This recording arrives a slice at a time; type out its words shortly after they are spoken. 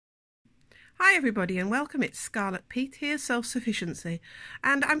Hi everybody and welcome, it's Scarlet Pete here, Self-Sufficiency,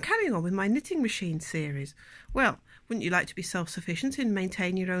 and I'm carrying on with my knitting machine series. Well, wouldn't you like to be self-sufficient and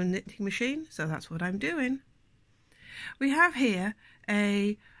maintain your own knitting machine? So that's what I'm doing. We have here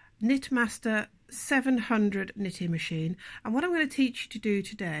a knitmaster 700 knitting machine, and what I'm going to teach you to do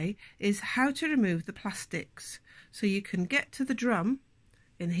today is how to remove the plastics so you can get to the drum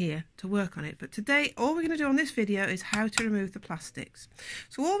in here to work on it. But today all we're going to do on this video is how to remove the plastics.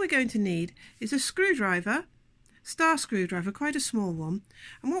 So all we're going to need is a screwdriver, star screwdriver, quite a small one,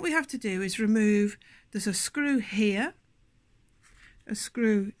 and what we have to do is remove, there's a screw here, a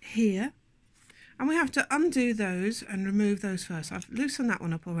screw here, and we have to undo those and remove those first. I've loosened that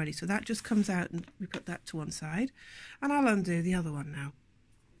one up already, so that just comes out and we put that to one side, and I'll undo the other one now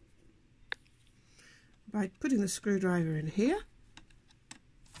by putting the screwdriver in here.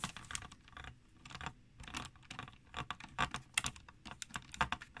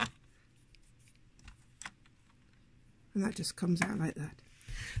 And that just comes out like that.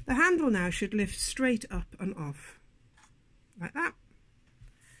 The handle now should lift straight up and off, like that.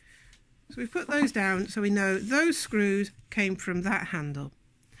 So we put those down so we know those screws came from that handle.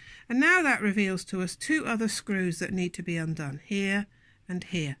 And now that reveals to us two other screws that need to be undone, here and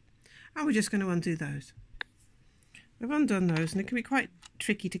here. And we're just going to undo those. I've undone those, and it can be quite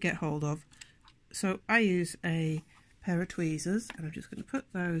tricky to get hold of. So I use a pair of tweezers, and I'm just going to put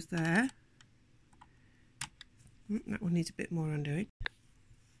those there. That one needs a bit more undoing.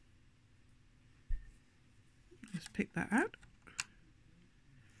 Just pick that out.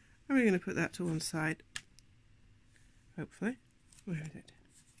 And we're going to put that to one side. Hopefully. Where is it?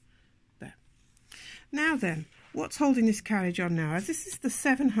 There. Now then, what's holding this carriage on now? As this is the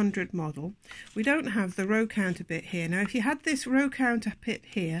 700 model, we don't have the row counter bit here. Now if you had this row counter bit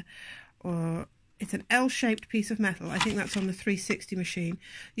here, or it's an L-shaped piece of metal, I think that's on the 360 machine,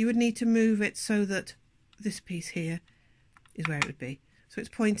 you would need to move it so that this piece here is where it would be. So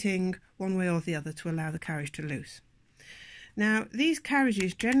it's pointing one way or the other to allow the carriage to loose. Now these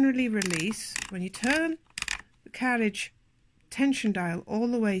carriages generally release when you turn the carriage tension dial all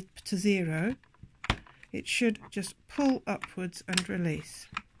the way to 0. It should just pull upwards and release.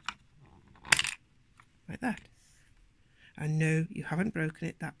 Like that. And no, you haven't broken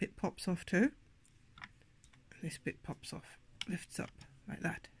it. That bit pops off too. And this bit pops off, lifts up like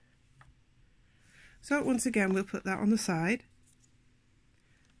that. So once again we'll put that on the side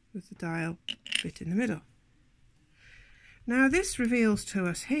with the dial bit in the middle. Now this reveals to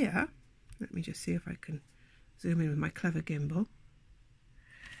us here, let me just see if I can zoom in with my clever gimbal.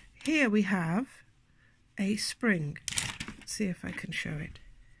 Here we have a spring. Let's see if I can show it.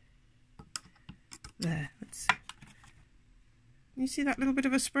 There, let's see. You see that little bit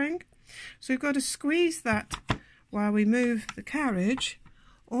of a spring? So we've got to squeeze that while we move the carriage.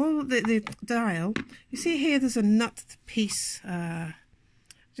 All the dial, you see here there's a nut piece,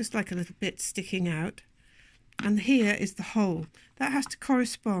 just like a little bit sticking out, and here is the hole. That has to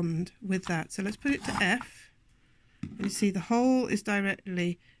correspond with that, so let's put it to F, and you see the hole is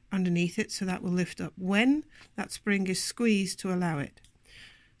directly underneath it, so that will lift up when that spring is squeezed to allow it.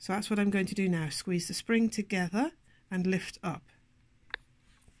 So that's what I'm going to do now, squeeze the spring together and lift up.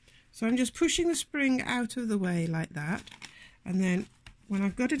 So I'm just pushing the spring out of the way like that, and then when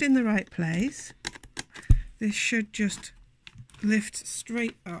I've got it in the right place, this should just lift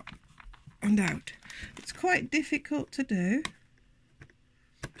straight up and out. It's quite difficult to do.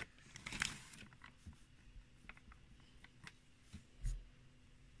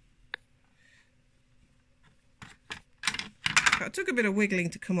 It took a bit of wiggling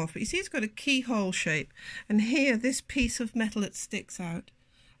to come off, but you see it's got a keyhole shape, and here this piece of metal that sticks out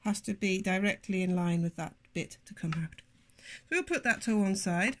has to be directly in line with that bit to come out. So we'll put that to one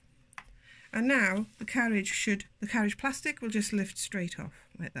side, and now the carriage plastic will just lift straight off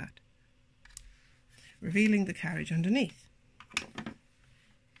like that, revealing the carriage underneath.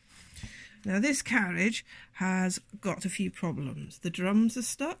 Now this carriage has got a few problems. The drums are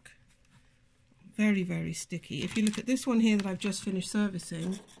stuck, very, very sticky. If you look at this one here that I've just finished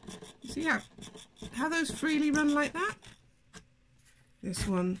servicing, you see how those freely run like that? This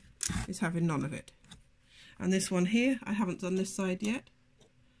one is having none of it. And this one here, I haven't done this side yet.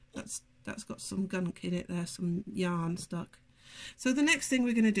 That's got some gunk in it there, some yarn stuck. So the next thing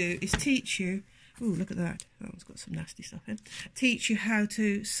we're going to do is teach you, ooh, look at that, that one's got some nasty stuff in, teach you how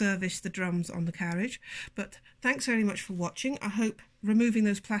to service the drums on the carriage. But thanks very much for watching. I hope removing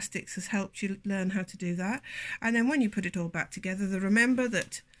those plastics has helped you learn how to do that. And then when you put it all back together, remember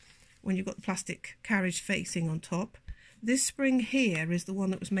that when you've got the plastic carriage facing on top, This spring here is the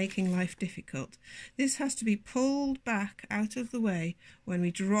one that was making life difficult. This has to be pulled back out of the way when we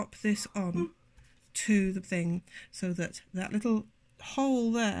drop this on to the thing, so that that little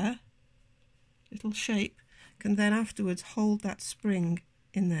hole there, little shape, can then afterwards hold that spring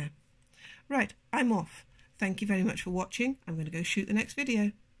in there. Right, I'm off. Thank you very much for watching. I'm going to go shoot the next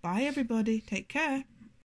video. Bye everybody, take care.